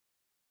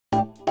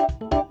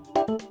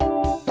Hey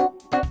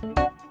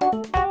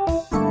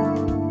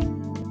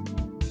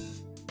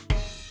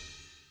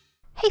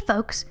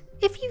folks,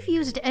 if you've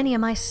used any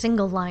of my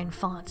single line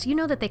fonts, you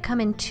know that they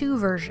come in two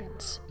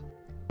versions.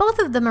 Both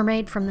of them are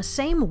made from the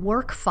same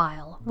work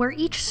file, where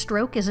each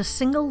stroke is a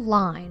single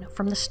line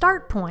from the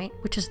start point,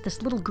 which is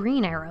this little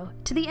green arrow,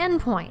 to the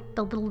end point,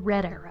 the little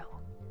red arrow.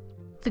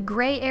 The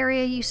gray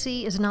area you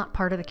see is not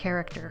part of the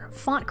character.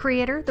 Font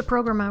Creator, the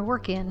program I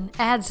work in,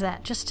 adds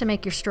that just to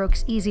make your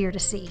strokes easier to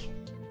see.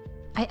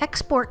 I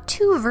export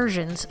two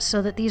versions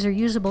so that these are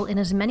usable in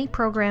as many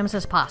programs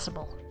as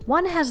possible.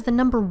 One has the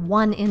number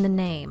 1 in the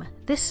name.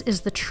 This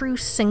is the true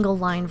single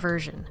line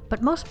version,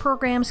 but most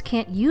programs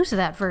can't use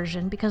that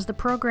version because the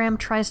program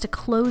tries to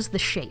close the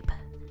shape.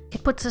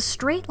 It puts a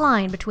straight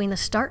line between the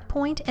start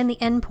point and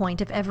the end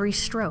point of every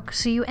stroke,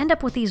 so you end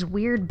up with these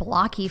weird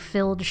blocky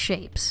filled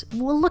shapes.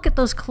 We'll look at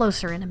those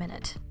closer in a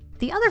minute.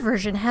 The other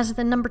version has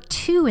the number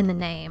 2 in the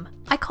name.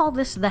 I call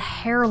this the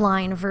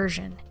Hairline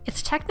version.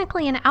 It's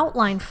technically an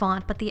outline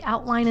font, but the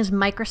outline is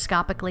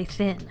microscopically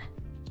thin.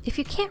 If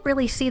you can't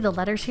really see the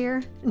letters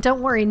here,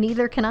 don't worry,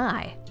 neither can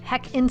I.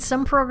 Heck, in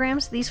some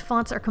programs, these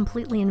fonts are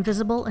completely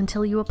invisible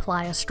until you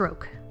apply a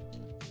stroke.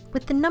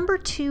 With the number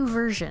 2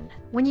 version,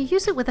 when you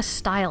use it with a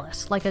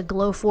stylus, like a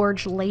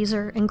Glowforge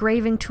laser,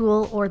 engraving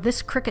tool, or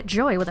this Cricut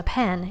Joy with a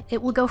pen,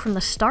 it will go from the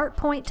start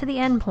point to the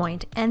end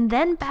point, and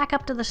then back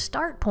up to the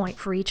start point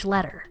for each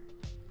letter.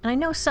 And I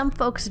know some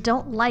folks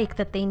don't like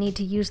that they need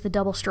to use the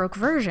double stroke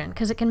version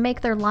because it can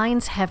make their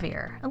lines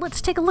heavier. Let's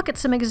take a look at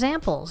some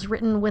examples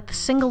written with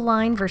single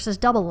line versus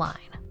double line.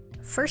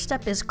 First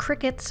up is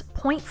Cricut's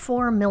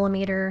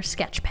 0.4mm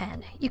sketch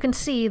pen. You can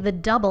see the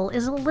double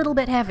is a little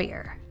bit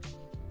heavier.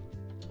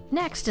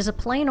 Next is a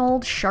plain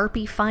old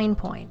Sharpie fine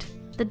point.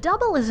 The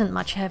double isn't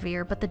much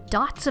heavier, but the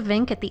dots of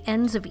ink at the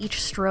ends of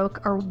each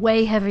stroke are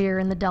way heavier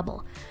in the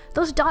double.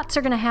 Those dots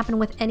are going to happen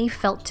with any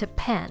felt tip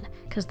pen,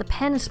 because the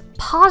pen is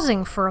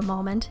pausing for a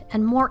moment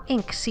and more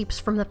ink seeps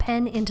from the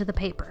pen into the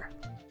paper.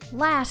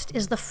 Last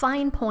is the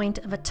fine point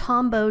of a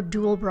Tombow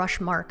dual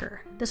brush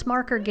marker. This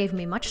marker gave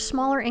me much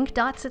smaller ink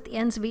dots at the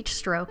ends of each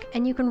stroke,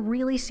 and you can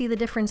really see the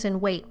difference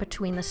in weight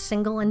between the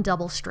single and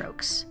double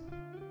strokes.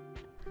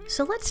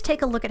 So let's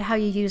take a look at how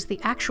you use the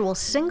actual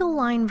single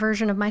line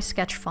version of my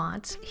sketch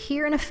fonts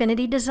here in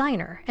Affinity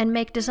Designer and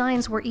make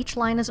designs where each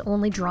line is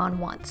only drawn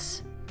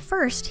once.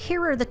 First,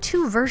 here are the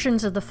two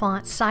versions of the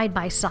font side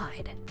by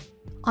side.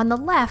 On the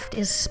left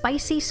is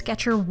Spicy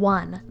Sketcher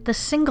 1, the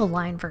single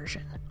line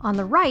version. On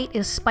the right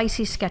is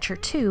Spicy Sketcher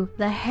 2,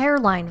 the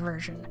hairline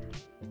version.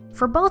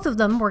 For both of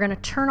them, we're going to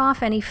turn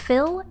off any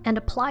fill and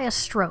apply a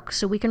stroke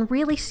so we can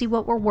really see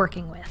what we're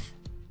working with.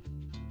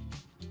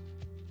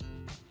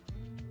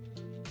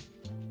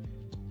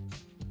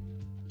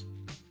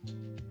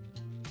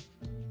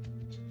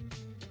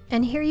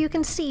 And here you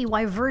can see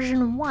why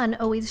version 1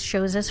 always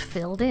shows as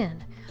filled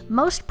in.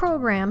 Most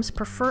programs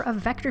prefer a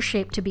vector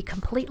shape to be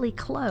completely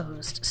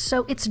closed,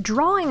 so it's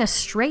drawing a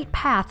straight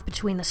path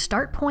between the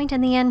start point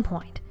and the end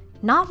point.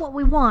 Not what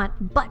we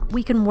want, but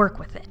we can work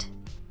with it.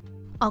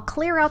 I'll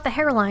clear out the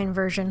hairline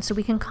version so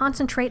we can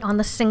concentrate on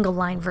the single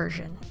line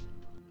version.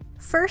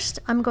 First,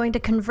 I'm going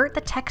to convert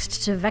the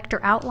text to vector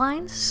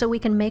outlines so we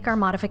can make our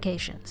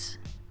modifications.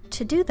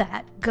 To do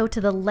that, go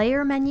to the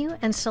Layer menu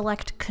and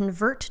select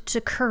Convert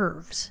to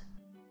Curves.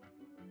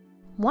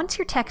 Once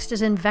your text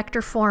is in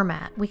vector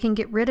format, we can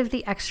get rid of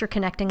the extra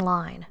connecting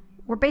line.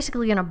 We're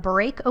basically going to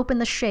break open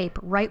the shape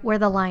right where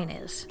the line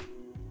is.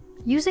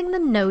 Using the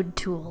Node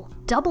tool,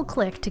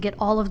 double-click to get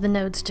all of the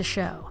nodes to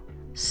show.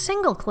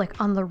 Single-click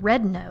on the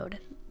red node,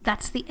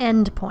 that's the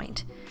end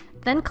point.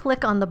 Then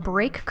click on the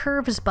Break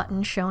Curves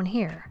button shown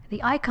here.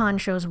 The icon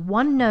shows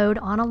one node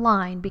on a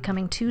line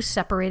becoming two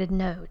separated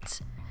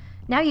nodes.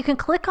 Now you can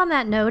click on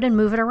that node and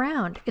move it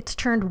around. It's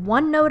turned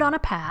one node on a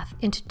path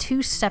into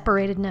two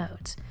separated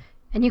nodes.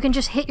 And you can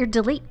just hit your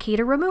delete key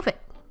to remove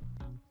it.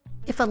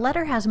 If a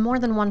letter has more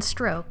than one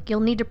stroke, you'll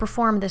need to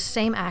perform this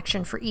same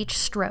action for each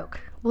stroke.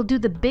 We'll do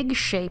the big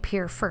shape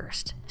here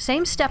first.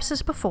 Same steps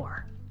as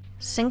before.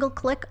 Single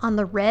click on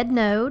the red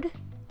node,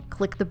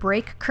 click the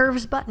Break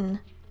Curves button,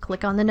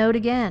 click on the node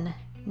again.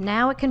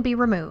 Now it can be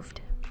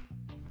removed.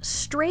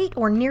 Straight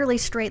or nearly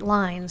straight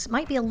lines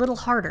might be a little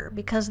harder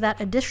because that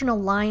additional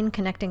line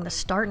connecting the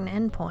start and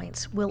end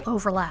points will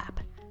overlap.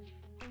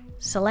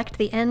 Select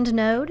the end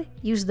node,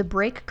 use the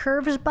Break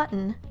Curves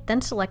button, then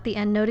select the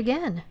end node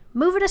again.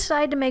 Move it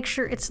aside to make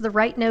sure it's the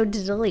right node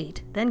to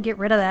delete, then get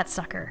rid of that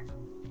sucker.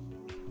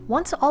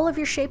 Once all of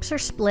your shapes are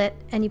split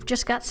and you've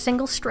just got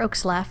single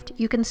strokes left,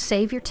 you can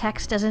save your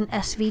text as an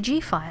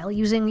SVG file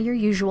using your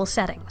usual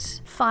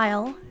settings.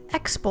 File,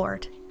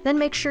 Export, then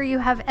make sure you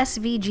have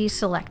SVG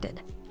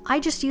selected. I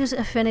just use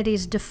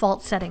Affinity's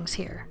default settings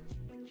here.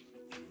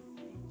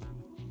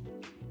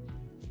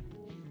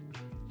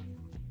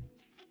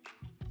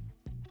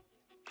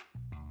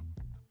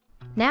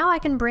 Now I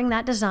can bring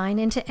that design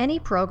into any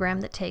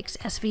program that takes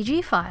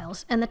SVG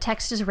files, and the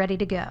text is ready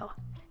to go.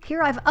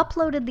 Here I've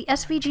uploaded the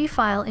SVG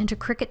file into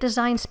Cricut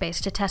Design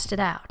Space to test it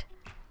out.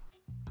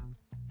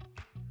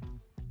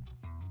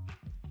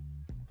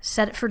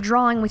 Set it for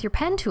drawing with your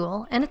pen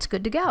tool, and it's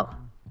good to go.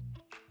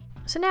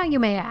 So now you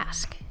may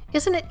ask,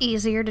 isn't it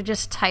easier to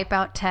just type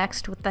out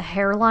text with the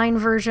Hairline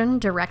version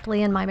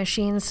directly in my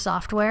machine's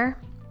software?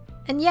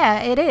 And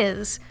yeah, it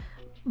is.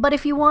 But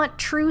if you want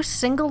true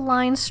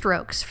single-line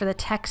strokes for the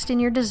text in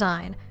your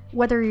design,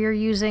 whether you're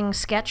using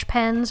sketch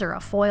pens or a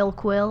foil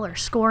quill or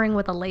scoring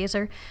with a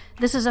laser,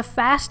 this is a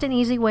fast and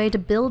easy way to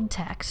build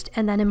text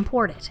and then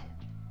import it.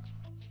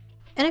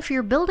 And if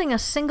you're building a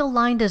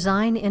single-line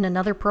design in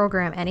another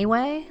program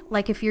anyway,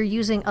 like if you're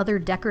using other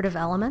decorative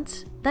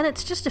elements, then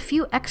it's just a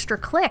few extra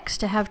clicks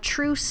to have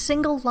true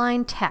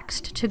single-line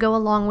text to go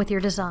along with your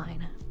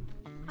design.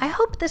 I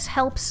hope this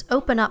helps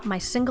open up my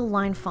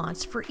single-line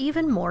fonts for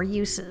even more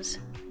uses.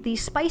 The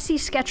Spicy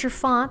Sketcher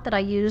font that I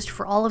used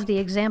for all of the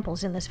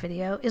examples in this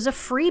video is a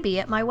freebie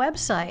at my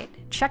website.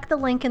 Check the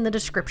link in the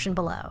description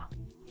below.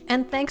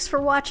 And thanks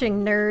for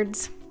watching,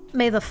 nerds!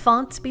 May the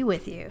fonts be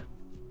with you.